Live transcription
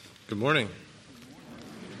Good morning.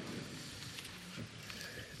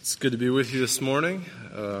 It's good to be with you this morning.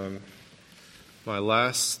 My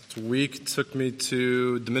last week took me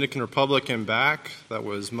to Dominican Republic and back. That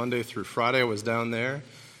was Monday through Friday. I was down there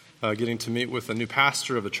getting to meet with a new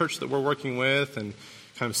pastor of a church that we're working with and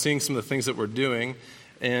kind of seeing some of the things that we're doing.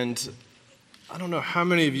 And I don't know how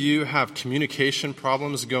many of you have communication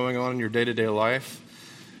problems going on in your day-to-day life.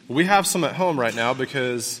 We have some at home right now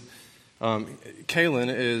because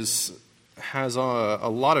Kaylin has a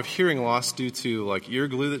lot of hearing loss due to like ear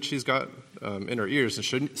glue that she's got in her ears,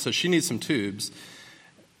 and so she needs some tubes,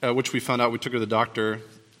 which we found out. We took her to the doctor.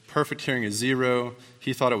 Perfect hearing is 0.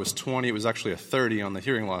 He thought it was 20. It was actually a 30 on the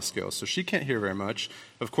hearing loss scale, so she can't hear very much.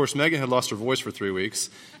 Of course, Megan had lost her voice for 3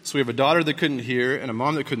 weeks, so we have a daughter that couldn't hear and a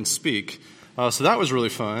mom that couldn't speak, so that was really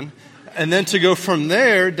fun. And then to go from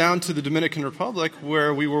there down to the Dominican Republic,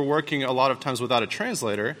 where we were working a lot of times without a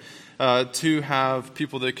translator, to have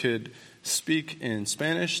people that could speak in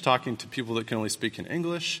Spanish, talking to people that can only speak in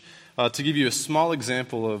English. To give you a small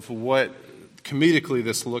example of what comedically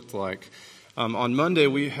this looked like, on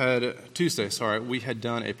Tuesday, we had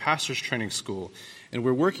done a pastor's training school, and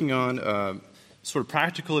we're working on sort of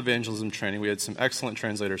practical evangelism training. We had some excellent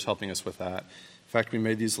translators helping us with that. In fact, we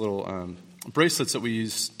made these little bracelets that we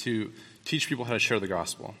use to teach people how to share the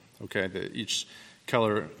gospel. Okay, each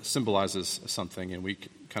color symbolizes something, and we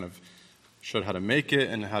kind of showed how to make it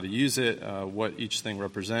and how to use it, what each thing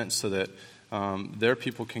represents, so that their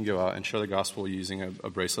people can go out and share the gospel using a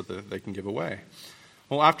bracelet that they can give away.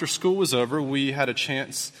 Well, after school was over, we had a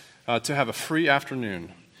chance to have a free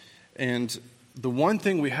afternoon. And the one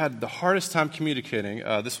thing we had the hardest time communicating,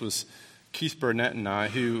 this was Keith Burnett and I,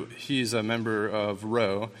 he's a member of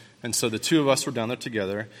Row, and so the two of us were down there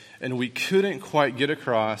together, and we couldn't quite get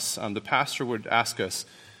across. The pastor would ask us,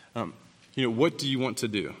 what do you want to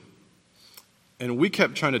do? And we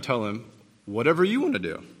kept trying to tell him, whatever you want to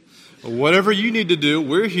do. Whatever you need to do,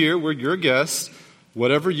 we're here, we're your guests,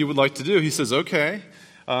 whatever you would like to do. He says, okay.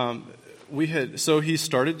 So he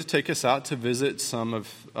started to take us out to visit some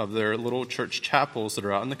of their little church chapels that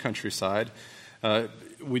are out in the countryside.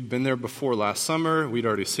 We'd been there before last summer. We'd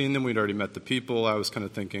already seen them. We'd already met the people. I was kind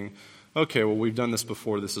of thinking, okay, well, we've done this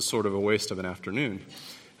before. This is sort of a waste of an afternoon.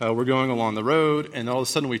 We're going along the road, and all of a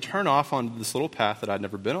sudden we turn off on this little path that I'd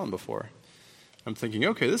never been on before. I'm thinking,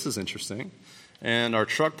 okay, this is interesting. And our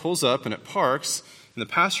truck pulls up, and it parks, and the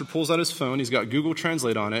pastor pulls out his phone. He's got Google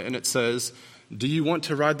Translate on it, and it says, do you want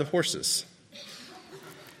to ride the horses?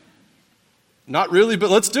 Not really, but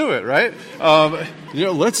let's do it, right?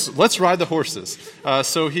 Let's ride the horses.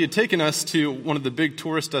 So he had taken us to one of the big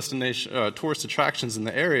tourist attractions in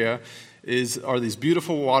the area. Are these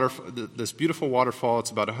beautiful this beautiful waterfall. It's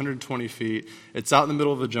about 120 feet. It's out in the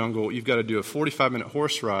middle of the jungle. You've got to do a 45-minute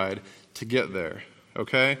horse ride to get there.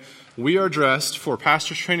 Okay? We are dressed for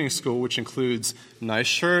pastor's training school, which includes nice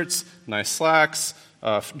shirts, nice slacks,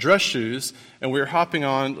 dress shoes, and we're hopping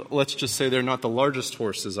on, let's just say they're not the largest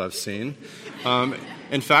horses I've seen.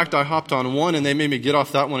 In fact, I hopped on one, and they made me get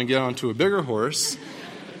off that one and get onto a bigger horse,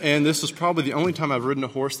 and this was probably the only time I've ridden a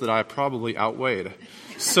horse that I probably outweighed.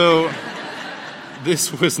 So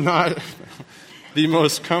this was not the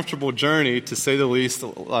most comfortable journey, to say the least,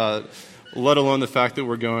 let alone the fact that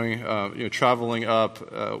we're going, traveling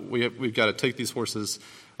up. We've got to take these horses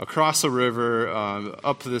across a river,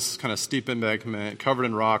 up this kind of steep embankment, covered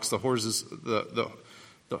in rocks. The horses'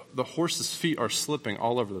 feet are slipping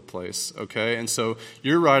all over the place, okay? And so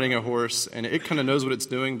you're riding a horse, and it kind of knows what it's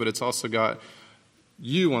doing, but it's also got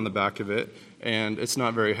you on the back of it, and it's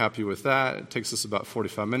not very happy with that. It takes us about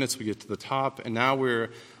 45 minutes. We get to the top, and now we're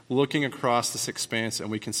looking across this expanse, and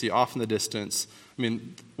we can see off in the distance,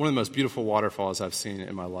 one of the most beautiful waterfalls I've seen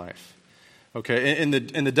in my life. Okay, and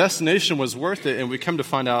the destination was worth it, and we come to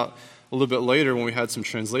find out a little bit later when we had some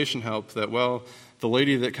translation help that, the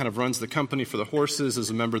lady that kind of runs the company for the horses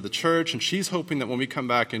is a member of the church, and she's hoping that when we come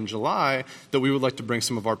back in July that we would like to bring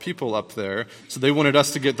some of our people up there. So they wanted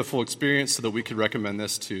us to get the full experience so that we could recommend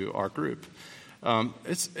this to our group.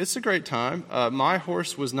 It's a great time. My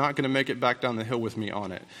horse was not going to make it back down the hill with me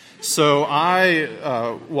on it. So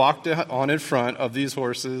I walked on in front of these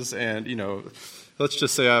horses, and, let's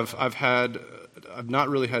just say I've not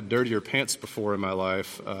really had dirtier pants before in my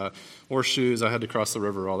life, or shoes. I had to cross the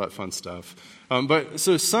river, all that fun stuff. But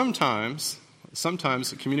so sometimes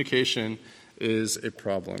communication is a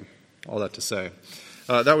problem. All that to say,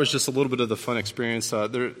 that was just a little bit of the fun experience.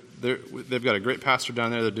 They've got a great pastor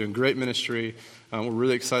down there. They're doing great ministry. We're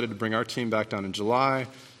really excited to bring our team back down in July.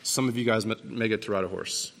 Some of you guys may get to ride a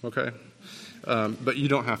horse, okay? But you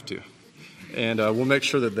don't have to. And we'll make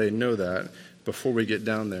sure that they know that before we get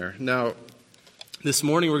down there. Now, This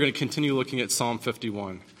morning we're going to continue looking at Psalm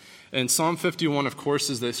 51. And Psalm 51, of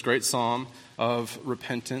course, is this great psalm of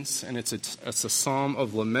repentance, and it's a psalm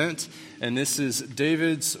of lament. And this is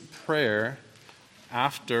David's prayer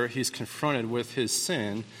after he's confronted with his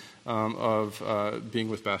sin of being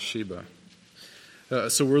with Bathsheba.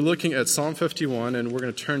 So we're looking at Psalm 51, and we're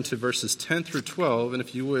going to turn to verses 10 through 12. And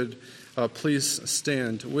if you would, please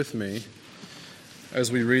stand with me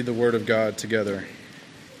as we read the Word of God together.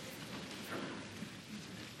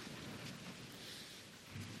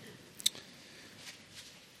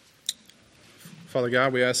 Father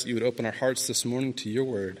God, we ask that you would open our hearts this morning to your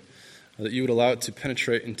word, that you would allow it to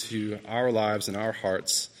penetrate into our lives and our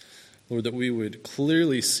hearts. Lord, that we would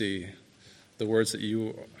clearly see the words that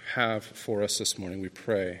you have for us this morning. We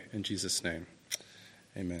pray in Jesus' name.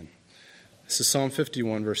 Amen. This is Psalm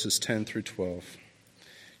 51, verses 10 through 12.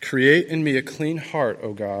 Create in me a clean heart,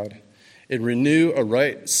 O God, and renew a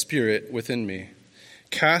right spirit within me.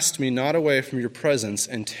 Cast me not away from your presence,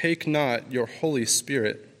 and take not your Holy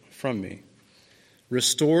Spirit from me.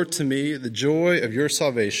 Restore to me the joy of your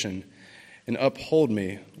salvation, and uphold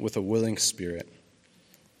me with a willing spirit.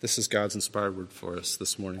 This is God's inspired word for us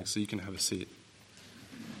this morning, so you can have a seat.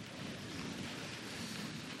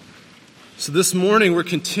 So this morning we're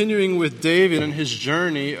continuing with David and his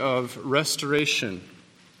journey of restoration.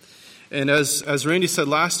 And as Randy said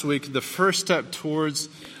last week, the first step towards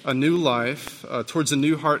a new life, towards a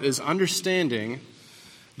new heart, is understanding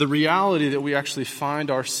the reality that we actually find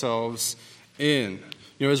ourselves in.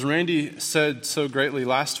 You know, as Randy said so greatly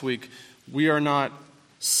last week, we are not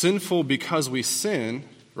sinful because we sin,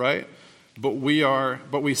 right? But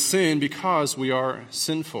we sin because we are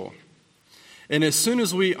sinful. And as soon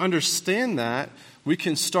as we understand that, we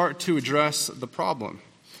can start to address the problem.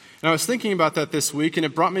 And I was thinking about that this week, and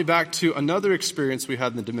it brought me back to another experience we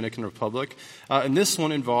had in the Dominican Republic. And this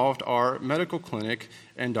one involved our medical clinic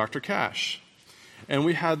and Dr. Cash. And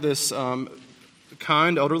we had this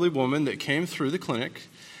kind elderly woman that came through the clinic,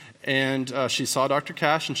 and she saw Dr.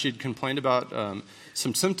 Cash, and she'd complained about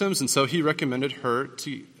some symptoms, and so he recommended her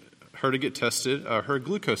to get tested, her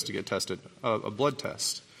glucose to get tested, a blood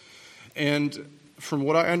test. And from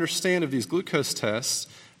what I understand of these glucose tests,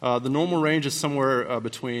 the normal range is somewhere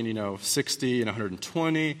between 60 and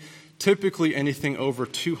 120. Typically, anything over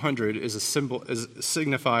 200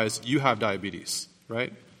 signifies you have diabetes,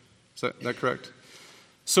 right? Is that correct?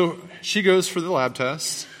 So she goes for the lab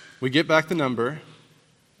test. We get back the number,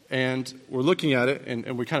 and we're looking at it,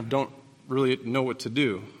 and we kind of don't really know what to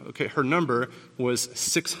do. Okay, her number was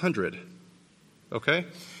 600. Okay?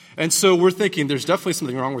 And so we're thinking there's definitely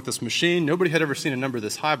something wrong with this machine. Nobody had ever seen a number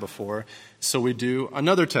this high before. So we do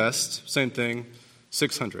another test, same thing,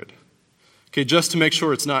 600. Okay, just to make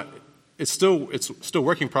sure it's still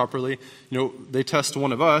working properly. They test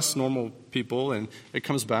one of us, normal people, and it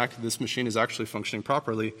comes back this machine is actually functioning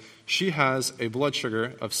properly. She has a blood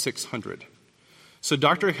sugar of 600. So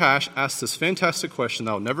Dr. Cash asks this fantastic question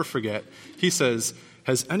that I'll never forget. He says,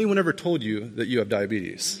 "Has anyone ever told you that you have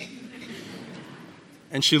diabetes?"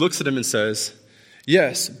 And she looks at him and says,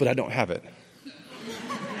 "Yes, but I don't have it.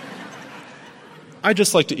 I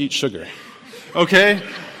just like to eat sugar." Okay?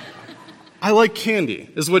 "I like candy,"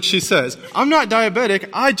 is what she says. "I'm not diabetic,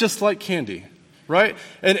 I just like candy." Right?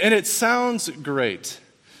 And it sounds great.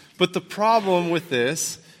 But the problem with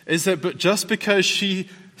this is that just because she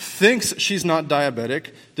thinks she's not diabetic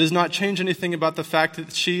does not change anything about the fact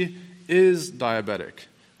that she is diabetic.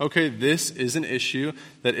 Okay, this is an issue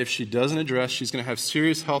that if she doesn't address, she's going to have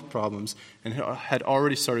serious health problems and had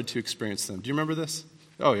already started to experience them. Do you remember this?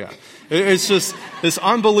 Oh, yeah. It's just, it's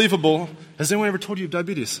unbelievable. Has anyone ever told you you have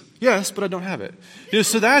diabetes? Yes, but I don't have it.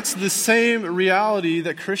 So that's the same reality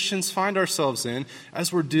that Christians find ourselves in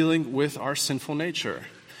as we're dealing with our sinful nature.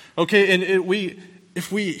 Okay, and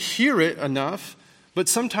if we hear it enough, but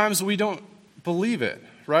sometimes we don't believe it,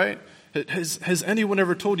 right? Has anyone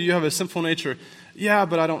ever told you you have a sinful nature? Yeah,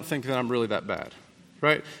 but I don't think that I'm really that bad,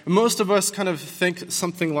 right? Most of us kind of think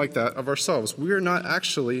something like that of ourselves. We're not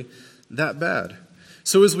actually that bad.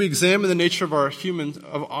 So as we examine the nature of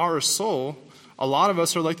our soul, a lot of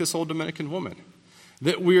us are like this old Dominican woman,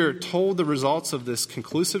 that we're told the results of this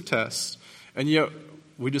conclusive test, and yet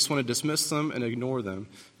we just want to dismiss them and ignore them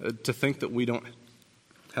to think that we don't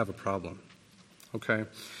have a problem. Okay?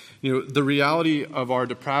 The reality of our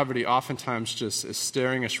depravity oftentimes just is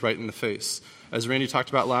staring us right in the face. As Randy talked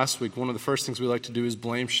about last week, one of the first things we like to do is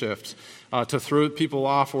blame shift, to throw people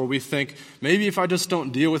off, or we think, maybe if I just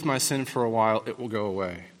don't deal with my sin for a while, it will go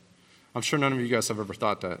away. I'm sure none of you guys have ever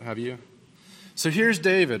thought that, have you? So here's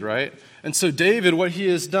David, right? And so David, what he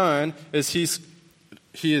has done is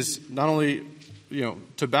he is not only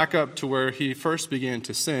to back up to where he first began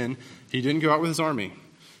to sin, he didn't go out with his army.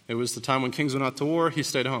 It was the time when kings went out to war, he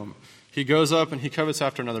stayed home. He goes up and he covets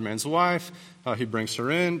after another man's wife. He brings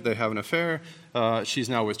her in. They have an affair. She's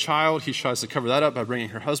now with child. He tries to cover that up by bringing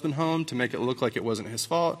her husband home to make it look like it wasn't his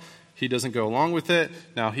fault. He doesn't go along with it.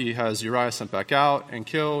 Now he has Uriah sent back out and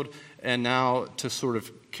killed. And now to sort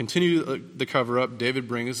of continue the cover-up, David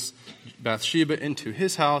brings Bathsheba into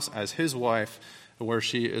his house as his wife, where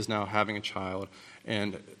she is now having a child.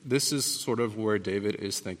 And this is sort of where David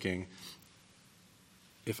is thinking,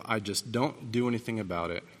 if I just don't do anything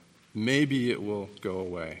about it, maybe it will go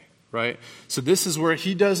away, right? So this is where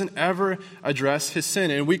he doesn't ever address his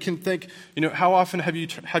sin. And we can think, how often have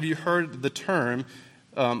you heard the term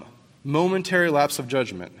momentary lapse of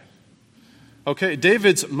judgment? Okay,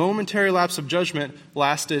 David's momentary lapse of judgment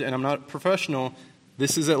lasted, and I'm not professional,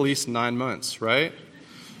 this is at least 9 months, right?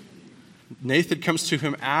 Nathan comes to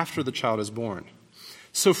him after the child is born.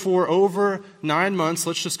 So for over 9 months,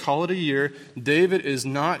 let's just call it a year, David is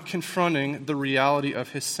not confronting the reality of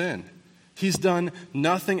his sin. He's done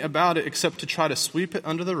nothing about it except to try to sweep it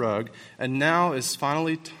under the rug, and now is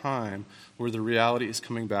finally time where the reality is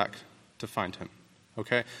coming back to find him.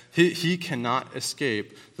 Okay? He cannot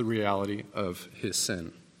escape the reality of his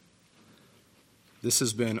sin. This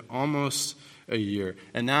has been almost a year.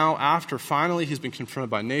 And now, after finally he's been confronted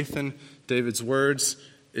by Nathan, David's words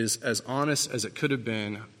is as honest as it could have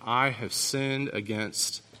been. I have sinned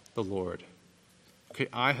against the Lord. Okay,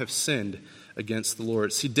 I have sinned against the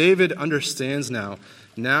Lord. See, David understands now.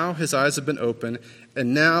 Now his eyes have been opened,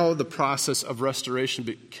 and now the process of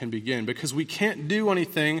restoration can begin. Because we can't do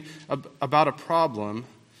anything about a problem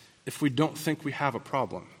if we don't think we have a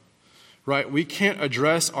problem. Right? We can't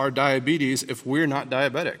address our diabetes if we're not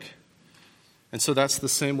diabetic. And so that's the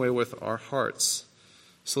same way with our hearts.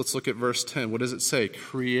 So let's look at verse 10. What does it say?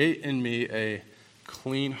 Create in me a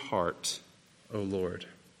clean heart, O Lord,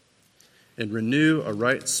 and renew a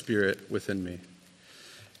right spirit within me.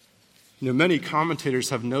 Many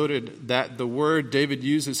commentators have noted that the word David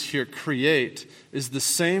uses here, create, is the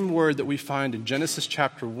same word that we find in Genesis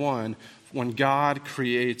chapter 1 when God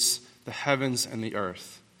creates the heavens and the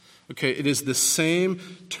earth. Okay, it is the same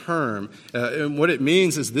term. And what it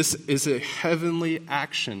means is this is a heavenly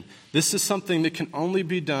action. This is something that can only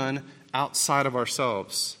be done outside of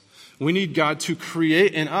ourselves. We need God to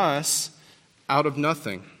create in us out of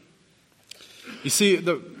nothing. You see,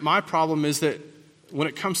 my problem is that when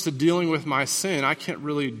it comes to dealing with my sin, I can't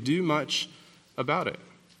really do much about it.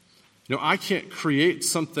 I can't create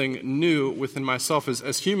something new within myself.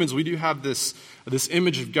 As humans, we do have this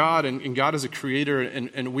image of God, and God is a creator,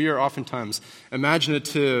 and we are oftentimes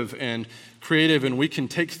imaginative and creative, and we can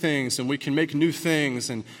take things, and we can make new things,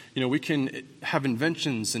 and we can have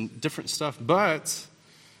inventions and different stuff. But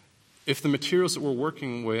if the materials that we're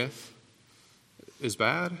working with is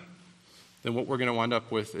bad, then what we're going to wind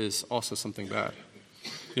up with is also something bad.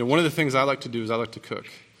 One of the things I like to do is I like to cook.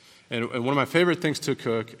 And one of my favorite things to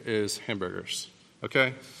cook is hamburgers,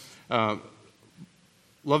 okay?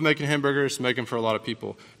 Love making hamburgers, make them for a lot of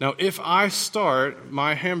people. Now, if I start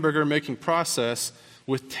my hamburger making process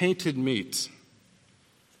with tainted meat,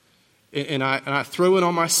 and I throw in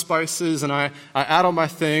all my spices, and I add all my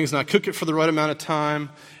things, and I cook it for the right amount of time,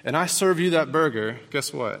 and I serve you that burger,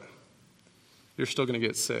 guess what? You're still going to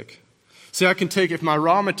get sick. See, I can take, if my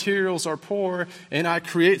raw materials are poor and I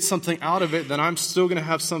create something out of it, then I'm still going to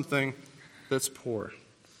have something that's poor.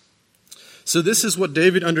 So this is what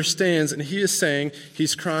David understands, and he is saying,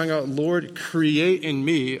 he's crying out, Lord, create in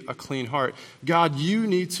me a clean heart. God, you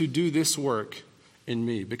need to do this work in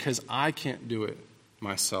me because I can't do it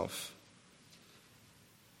myself.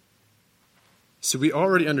 So we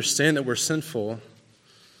already understand that we're sinful,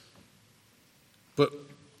 but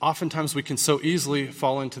oftentimes we can so easily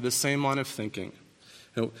fall into the same line of thinking.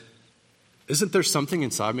 Isn't there something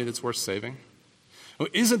inside me that's worth saving?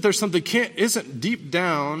 Isn't there something, isn't deep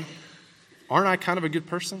down, aren't I kind of a good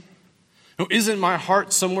person? Isn't my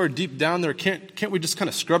heart somewhere deep down there? Can't we just kind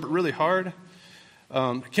of scrub it really hard?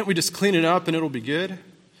 Can't we just clean it up and it'll be good?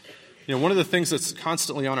 One of the things that's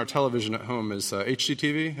constantly on our television at home is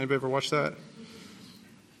HGTV. Anybody ever watch that?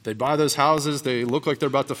 They buy those houses, they look like they're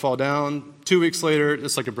about to fall down. 2 weeks later,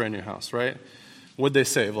 it's like a brand new house, right? What'd they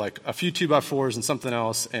save? Like a few 2x4s and something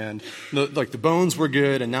else, and the bones were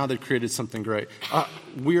good, and now they've created something great.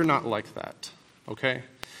 We're not like that, okay?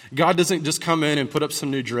 God doesn't just come in and put up some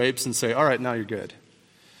new drapes and say, all right, now you're good.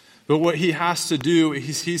 But what he has to do,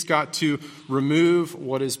 he's got to remove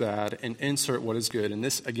what is bad and insert what is good. And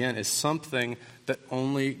this, again, is something that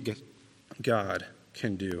only God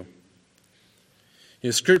can do.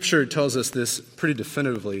 Scripture tells us this pretty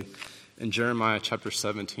definitively in Jeremiah chapter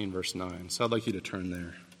 17, verse 9. So I'd like you to turn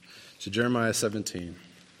there to Jeremiah 17.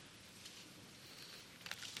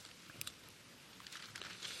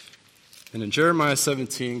 And in Jeremiah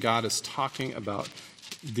 17, God is talking about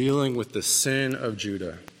dealing with the sin of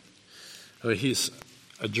Judah. He's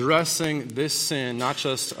addressing this sin, not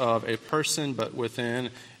just of a person, but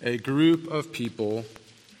within a group of people.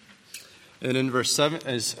 And in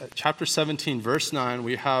chapter 17, verse 9,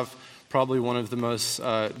 we have probably one of the most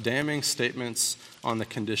damning statements on the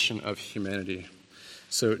condition of humanity.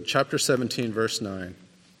 So chapter 17, verse 9.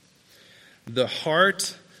 The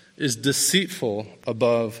heart is deceitful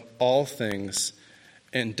above all things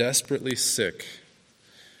and desperately sick.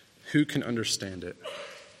 Who can understand it?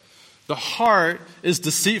 The heart is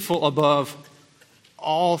deceitful above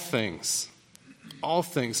all things. All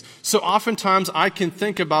things. So oftentimes I can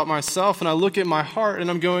think about myself and I look at my heart and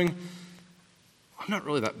I'm going, I'm not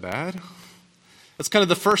really that bad. That's kind of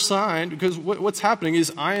the first sign, because what's happening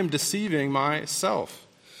is I am deceiving myself.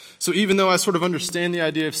 So even though I sort of understand the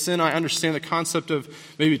idea of sin, I understand the concept of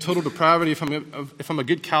maybe total depravity. If I'm a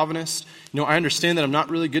good Calvinist, I understand that I'm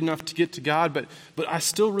not really good enough to get to God, but I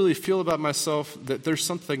still really feel about myself that there's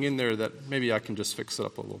something in there that maybe I can just fix it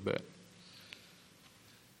up a little bit.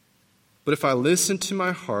 But if I listen to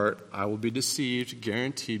my heart, I will be deceived,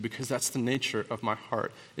 guaranteed, because that's the nature of my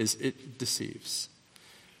heart, is it deceives.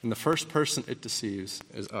 And the first person it deceives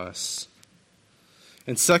is us.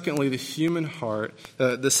 And secondly, the human heart,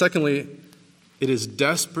 it is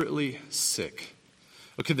desperately sick.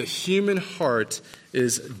 Okay, the human heart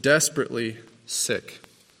is desperately sick.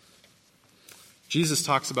 Jesus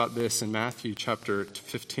talks about this in Matthew chapter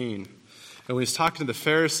 15. And when he's talking to the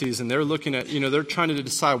Pharisees, and they're looking at, they're trying to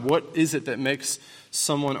decide what is it that makes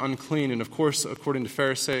someone unclean. And of course, according to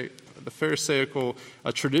the Pharisaical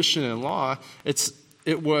tradition and law,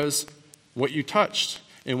 it was what you touched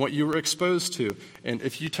and what you were exposed to. And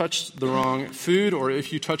if you touched the wrong food or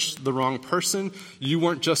if you touched the wrong person, you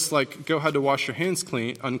weren't just like, go ahead to wash your hands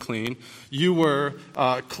unclean. You were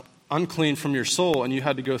unclean from your soul, and you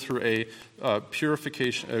had to go through a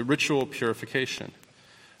ritual purification.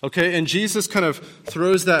 Okay, and Jesus kind of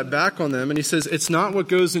throws that back on them, and he says, it's not what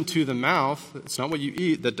goes into the mouth, it's not what you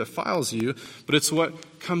eat that defiles you, but it's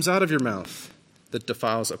what comes out of your mouth that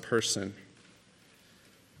defiles a person.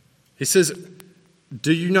 He says,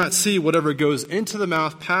 do you not see whatever goes into the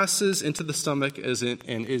mouth passes into the stomach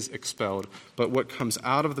and is expelled, but what comes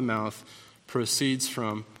out of the mouth proceeds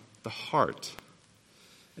from the heart,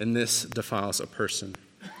 and this defiles a person.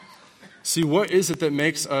 See, what is it that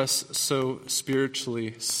makes us so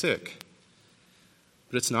spiritually sick?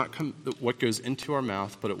 But it's not what goes into our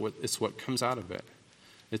mouth, but it's what comes out of it.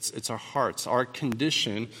 It's our hearts. Our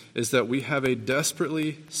condition is that we have a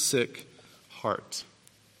desperately sick heart.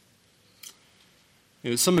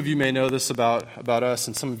 Some of you may know this about us,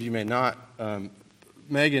 and some of you may not.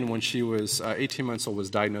 Megan, when she was 18 months old,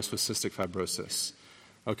 was diagnosed with cystic fibrosis.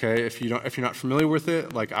 Okay, if you're not familiar with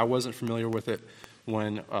it, like I wasn't familiar with it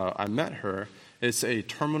when I met her, it's a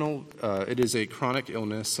terminal, it is a chronic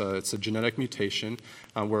illness. It's a genetic mutation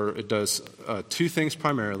where it does two things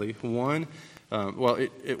primarily. One,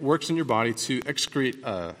 it works in your body to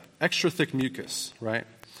excrete extra thick mucus, right?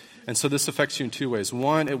 And so this affects you in two ways.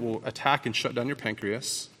 One, it will attack and shut down your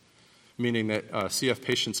pancreas, meaning that CF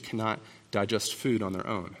patients cannot digest food on their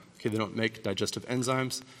own. Okay, they don't make digestive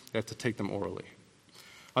enzymes. They have to take them orally.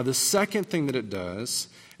 The second thing that it does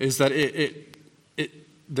is that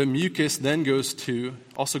the mucus then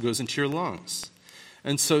also goes into your lungs.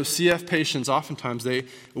 And so CF patients, oftentimes,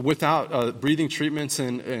 without breathing treatments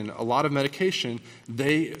and a lot of medication,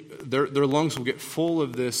 their lungs will get full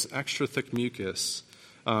of this extra thick mucus,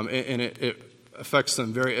 and it affects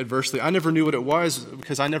them very adversely. I never knew what it was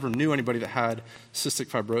because I never knew anybody that had cystic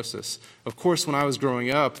fibrosis. Of course, when I was growing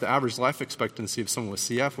up, the average life expectancy of someone with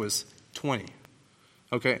CF was 20.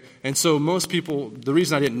 Okay, and so most people, the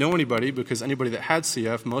reason I didn't know anybody, because anybody that had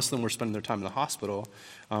CF, most of them were spending their time in the hospital,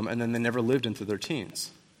 and then they never lived into their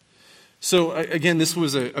teens. So again, this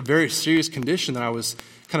was a very serious condition that I was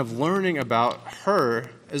kind of learning about her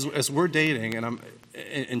as we're dating,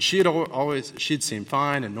 and she had seemed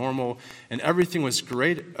fine and normal, and everything was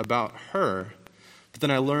great about her, but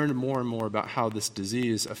then I learned more and more about how this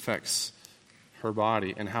disease affects her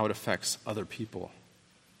body and how it affects other people.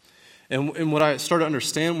 And what I started to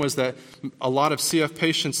understand was that a lot of CF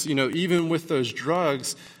patients, even with those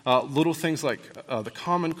drugs, little things like the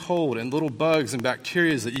common cold and little bugs and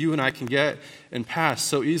bacteria that you and I can get and pass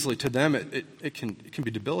so easily, to them it can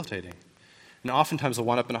be debilitating. And oftentimes they'll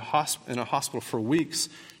wind up in a hospital for weeks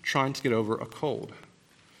trying to get over a cold.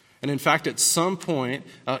 And in fact, at some point,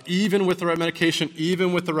 even with the right medication,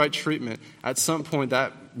 even with the right treatment, at some point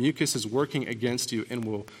that mucus is working against you and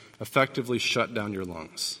will effectively shut down your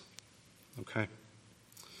lungs. Okay?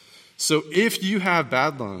 So if you have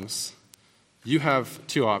bad lungs, you have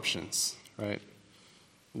two options, right?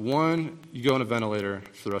 One, you go on a ventilator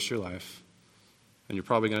for the rest of your life, and you're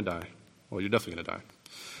probably going to die. Well, you're definitely going to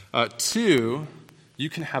die. Two, you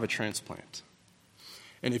can have a transplant.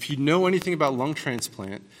 And if you know anything about lung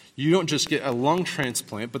transplant, you don't just get a lung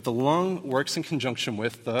transplant, but the lung works in conjunction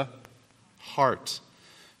with the heart.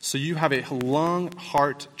 So you have a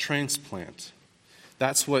lung-heart transplant.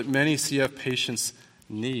 That's what many CF patients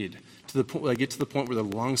need. They get to the point where their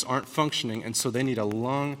lungs aren't functioning, and so they need a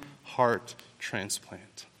lung-heart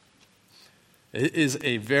transplant. It is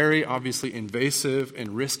a very obviously invasive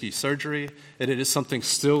and risky surgery, and it is something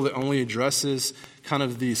still that only addresses kind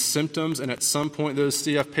of these symptoms, and at some point those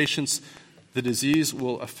CF patients, the disease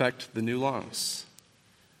will affect the new lungs,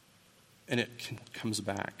 and it comes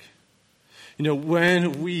back. You know,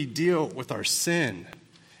 when we deal with our sin,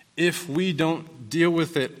 if we don't deal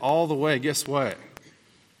with it all the way, guess what?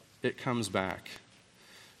 It comes back.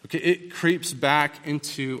 Okay, it creeps back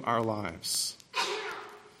into our lives.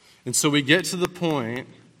 And so we get to the point,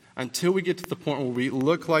 until we get to the point where we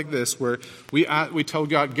look like this, where we tell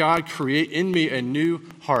God, God, create in me a new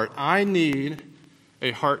heart. I need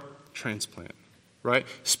a heart transplant, right?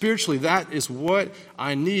 Spiritually, that is what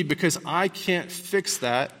I need because I can't fix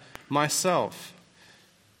that myself.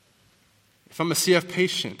 If I'm a CF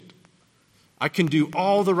patient, I can do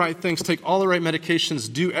all the right things, take all the right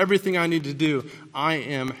medications, do everything I need to do. I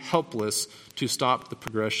am helpless to stop the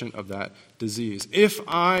progression of that disease. If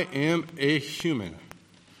I am a human,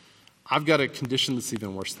 I've got a condition that's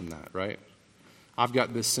even worse than that, right? I've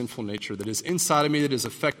got this sinful nature that is inside of me that is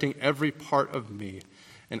affecting every part of me,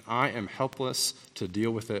 and I am helpless to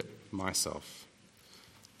deal with it myself.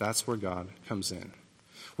 That's where God comes in.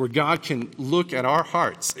 Where God can look at our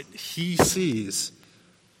hearts. He sees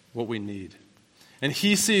what we need. And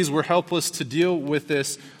He sees we're helpless to deal with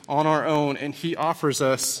this on our own, and He offers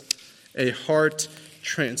us a heart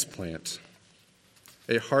transplant.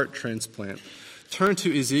 A heart transplant. Turn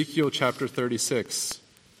to Ezekiel chapter 36.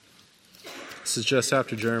 This is just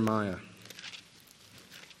after Jeremiah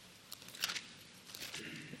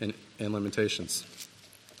and Lamentations.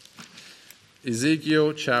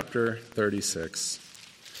 Ezekiel chapter 36,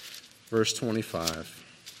 verse 25.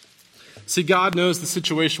 See, God knows the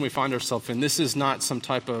situation we find ourselves in. This is not some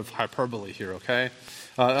type of hyperbole here, okay?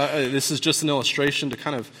 This is just an illustration to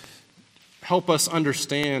kind of help us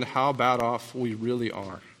understand how bad off we really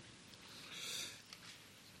are.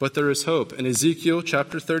 But there is hope. In Ezekiel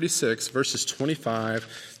chapter 36, verses 25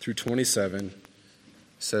 through 27,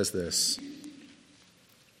 says this.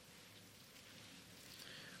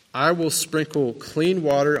 I will sprinkle clean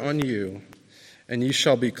water on you, and you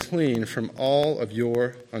shall be clean from all of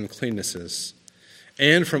your uncleannesses.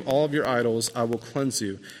 And from all of your idols I will cleanse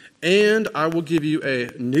you. And I will give you a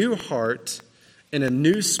new heart, and a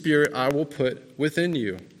new spirit I will put within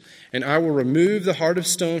you. And I will remove the heart of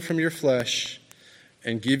stone from your flesh,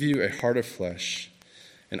 and give you a heart of flesh.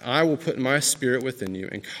 And I will put my spirit within you,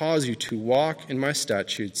 and cause you to walk in my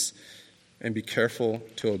statutes, and be careful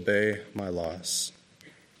to obey my laws.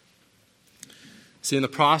 See, in the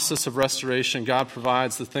process of restoration, God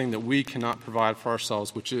provides the thing that we cannot provide for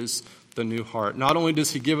ourselves, which is the new heart. Not only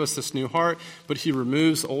does He give us this new heart, but He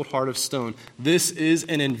removes the old heart of stone. This is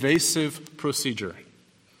an invasive procedure.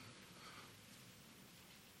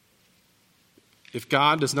 If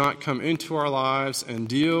God does not come into our lives and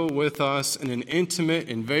deal with us in an intimate,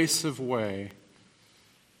 invasive way,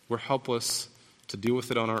 we're helpless to deal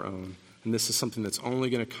with it on our own. And this is something that's only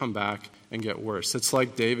going to come back and get worse. It's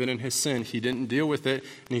like David and his sin. He didn't deal with it,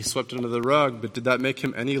 and he swept it under the rug. But did that make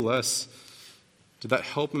him any less? Did that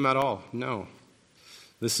help him at all? No.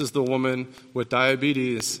 This is the woman with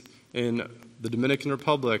diabetes in the Dominican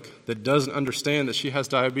Republic that doesn't understand that she has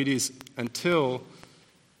diabetes until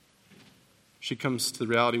she comes to the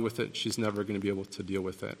reality with it. She's never going to be able to deal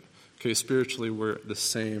with it. Okay, spiritually, we're the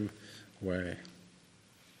same way.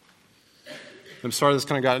 I'm sorry this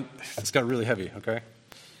got really heavy, okay?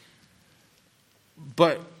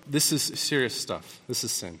 But this is serious stuff. This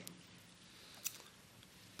is sin.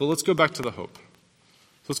 But let's go back to the hope.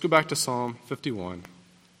 Let's go back to Psalm 51.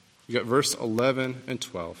 You got verse 11 and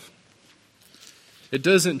 12. It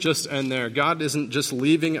doesn't just end there. God isn't just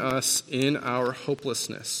leaving us in our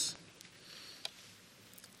hopelessness.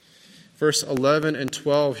 Verse 11 and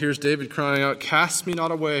 12, here's David crying out, "Cast me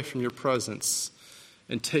not away from your presence,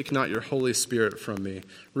 and take not your Holy Spirit from me.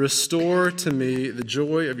 Restore to me the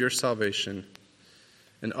joy of your salvation,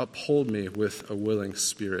 and uphold me with a willing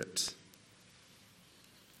spirit.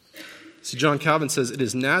 See, John Calvin says, it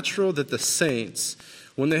is natural that the saints,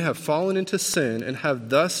 when they have fallen into sin and have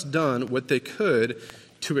thus done what they could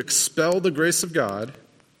to expel the grace of God,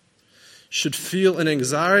 should feel an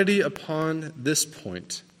anxiety upon this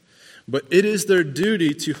point. But it is their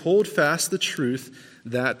duty to hold fast the truth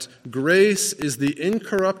that grace is the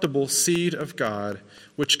incorruptible seed of God,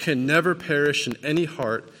 which can never perish in any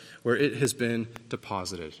heart where it has been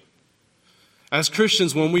deposited. As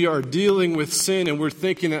Christians, when we are dealing with sin and we're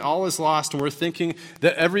thinking that all is lost and we're thinking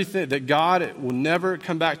that everything, that God will never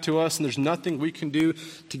come back to us and there's nothing we can do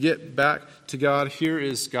to get back to God, here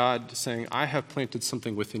is God saying, I have planted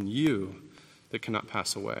something within you that cannot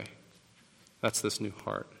pass away. That's this new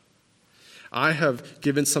heart. I have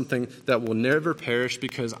given something that will never perish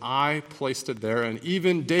because I placed it there. And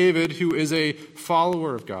even David, who is a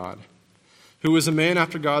follower of God, who is a man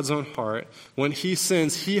after God's own heart, when he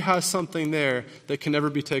sins, he has something there that can never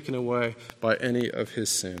be taken away by any of his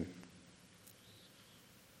sin.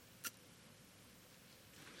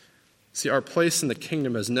 See, our place in the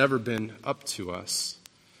kingdom has never been up to us,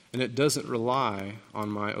 and it doesn't rely on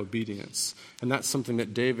my obedience. And that's something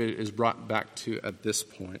that David is brought back to at this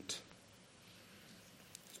point.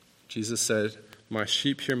 Jesus said, my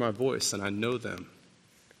sheep hear my voice, and I know them,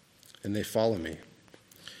 and they follow me.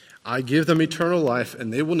 I give them eternal life,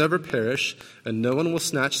 and they will never perish, and no one will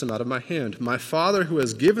snatch them out of my hand. My Father who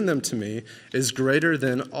has given them to me is greater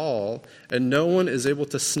than all, and no one is able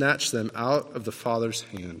to snatch them out of the Father's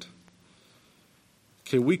hand.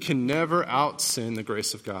 Okay, we can never out-sin the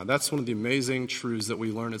grace of God. That's one of the amazing truths that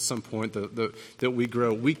we learn at some point that we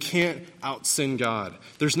grow. We can't out-sin God.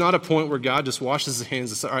 There's not a point where God just washes his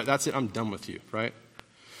hands and says, all right, that's it, I'm done with you, right?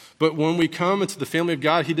 But when we come into the family of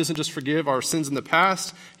God, he doesn't just forgive our sins in the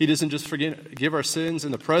past. He doesn't just forgive our sins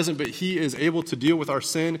in the present, but he is able to deal with our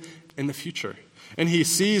sin in the future. And he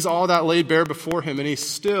sees all that laid bare before him, and he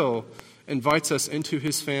still invites us into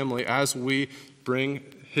his family as we bring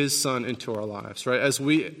his son into our lives, right? As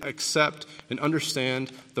we accept and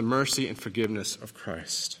understand the mercy and forgiveness of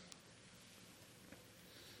Christ.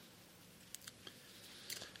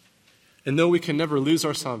 And though we can never lose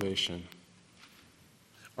our salvation,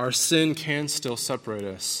 our sin can still separate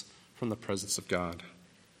us from the presence of God.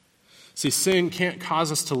 See, sin can't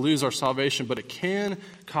cause us to lose our salvation, but it can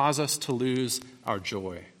cause us to lose our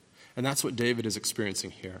joy. And that's what David is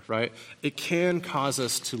experiencing here, right? It can cause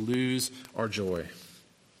us to lose our joy.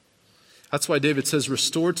 That's why David says,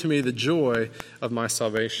 restore to me the joy of my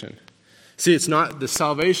salvation. See, it's not the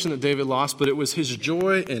salvation that David lost, but it was his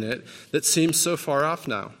joy in it that seems so far off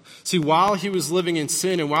now. See, while he was living in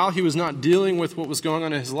sin and while he was not dealing with what was going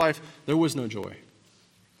on in his life, there was no joy.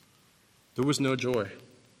 There was no joy.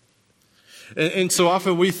 And so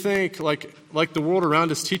often we think, like the world around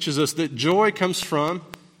us teaches us, that joy comes from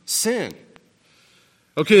sin.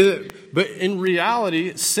 Okay, but in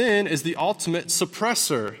reality, sin is the ultimate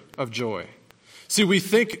suppressor of joy. See, we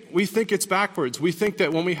think it's backwards. We think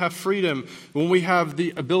that when we have freedom, when we have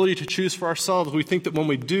the ability to choose for ourselves, we think that when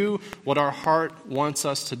we do what our heart wants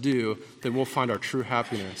us to do, then we'll find our true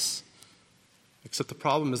happiness. Except the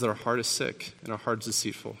problem is that our heart is sick and our heart is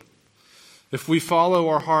deceitful. If we follow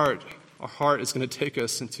our heart is going to take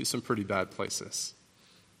us into some pretty bad places.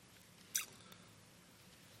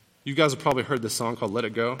 You guys have probably heard this song called Let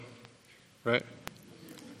It Go, right?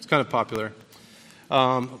 It's kind of popular.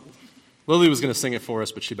 Lily was going to sing it for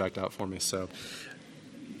us, but she backed out for me, so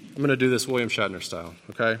I'm going to do this William Shatner style,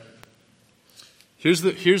 okay? Here's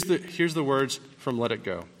the words from Let It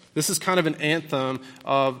Go. This is kind of an anthem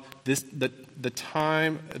of the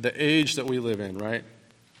time, the age that we live in, right?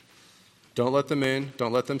 Don't let them in,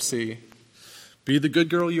 don't let them see. Be the good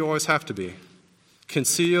girl you always have to be.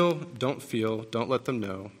 Conceal, don't feel, don't let them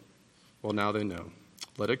know. Well, now they know.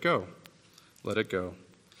 Let it go. Let it go.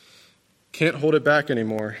 Can't hold it back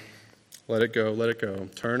anymore. Let it go, let it go.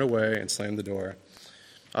 Turn away and slam the door.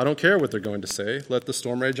 I don't care what they're going to say. Let the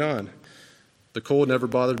storm rage on. The cold never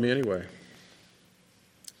bothered me anyway.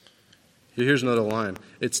 Here's another line.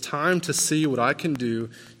 It's time to see what I can do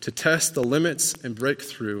to test the limits and break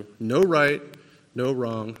through. No right, no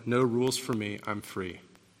wrong, no rules for me. I'm free.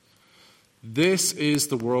 This is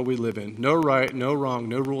the world we live in. No right, no wrong,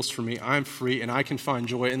 no rules for me. I'm free, and I can find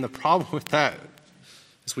joy. And the problem with that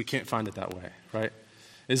is we can't find it that way, right?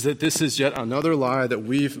 Is that this is yet another lie that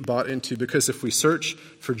we've bought into, because if we search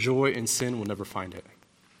for joy in sin, we'll never find it.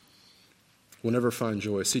 We'll never find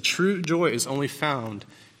joy. See, true joy is only found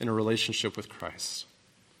in a relationship with Christ.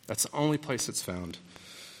 That's the only place it's found.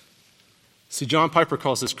 See, John Piper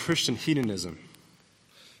calls this Christian hedonism.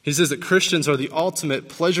 He says that Christians are the ultimate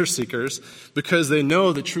pleasure seekers because they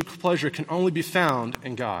know that true pleasure can only be found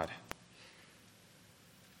in God.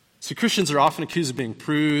 See, Christians are often accused of being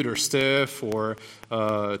prude or stiff or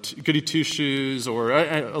goody two-shoes or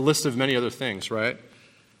a list of many other things, right?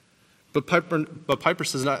 But Piper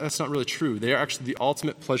says that's not really true. They are actually the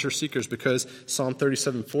ultimate pleasure seekers because Psalm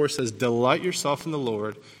 37:4 says, "Delight yourself in the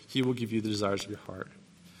Lord, he will give you the desires of your heart."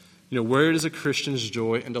 Where does a Christian's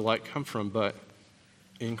joy and delight come from but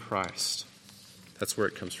in Christ? That's where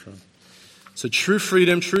it comes from. So true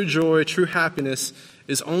freedom, true joy, true happiness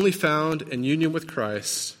is only found in union with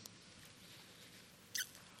Christ.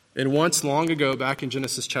 And once long ago, back in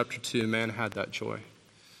Genesis chapter 2, man had that joy.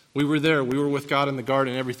 We were there. We were with God in the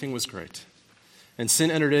garden. Everything was great. And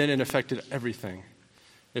sin entered in and affected everything.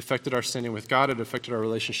 It affected our standing with God. It affected our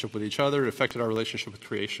relationship with each other. It affected our relationship with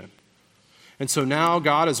creation. And so now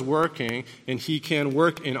God is working, and he can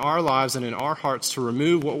work in our lives and in our hearts to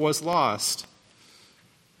remove what was lost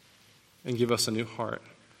and give us a new heart.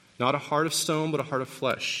 Not a heart of stone, but a heart of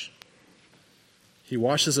flesh. He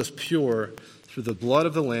washes us pure through the blood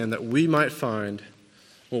of the Lamb that we might find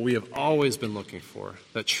what we have always been looking for,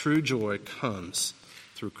 that true joy comes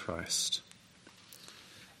through Christ.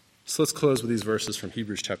 So let's close with these verses from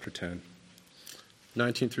Hebrews chapter 10,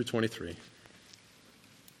 19 through 23.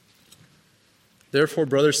 Therefore,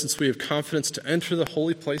 brothers, since we have confidence to enter the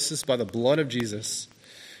holy places by the blood of Jesus,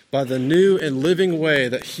 by the new and living way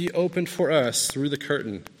that he opened for us through the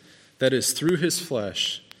curtain, that is, through his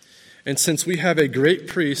flesh, and since we have a great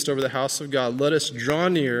priest over the house of God, let us draw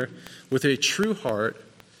near with a true heart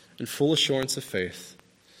and full assurance of faith,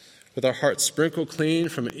 with our hearts sprinkled clean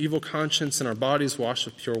from an evil conscience and our bodies washed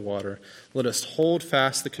with pure water. Let us hold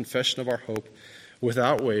fast the confession of our hope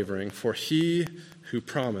without wavering, for he who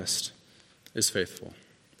promised is faithful.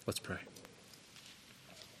 Let's pray.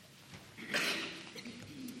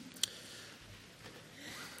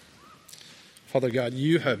 Father God,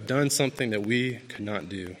 you have done something that we could not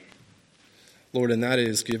do, Lord, and that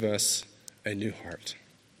is give us a new heart.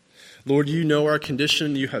 Lord, you know our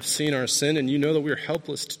condition, you have seen our sin, and you know that we are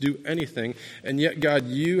helpless to do anything, and yet, God,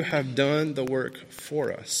 you have done the work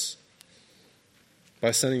for us by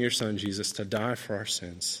sending your Son, Jesus, to die for our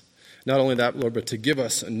sins. Not only that, Lord, but to give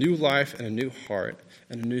us a new life and a new heart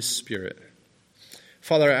and a new spirit.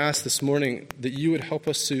 Father, I ask this morning that you would help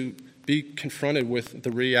us to be confronted with the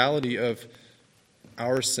reality of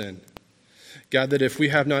our sin. God, that if we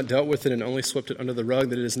have not dealt with it and only swept it under the rug,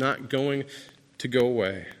 that it is not going to go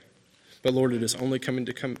away. But Lord, it is only going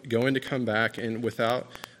to come back, and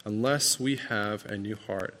unless we have a new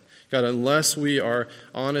heart. God, unless we are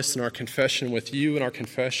honest in our confession with you and our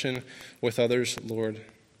confession with others, Lord,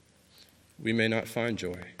 we may not find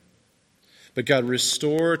joy. But God,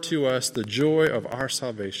 restore to us the joy of our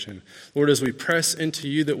salvation. Lord, as we press into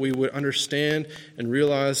you, that we would understand and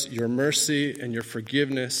realize your mercy and your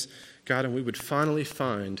forgiveness, God, and we would finally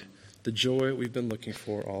find the joy we've been looking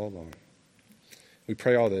for all along. We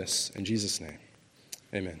pray all this in Jesus' name.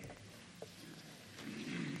 Amen.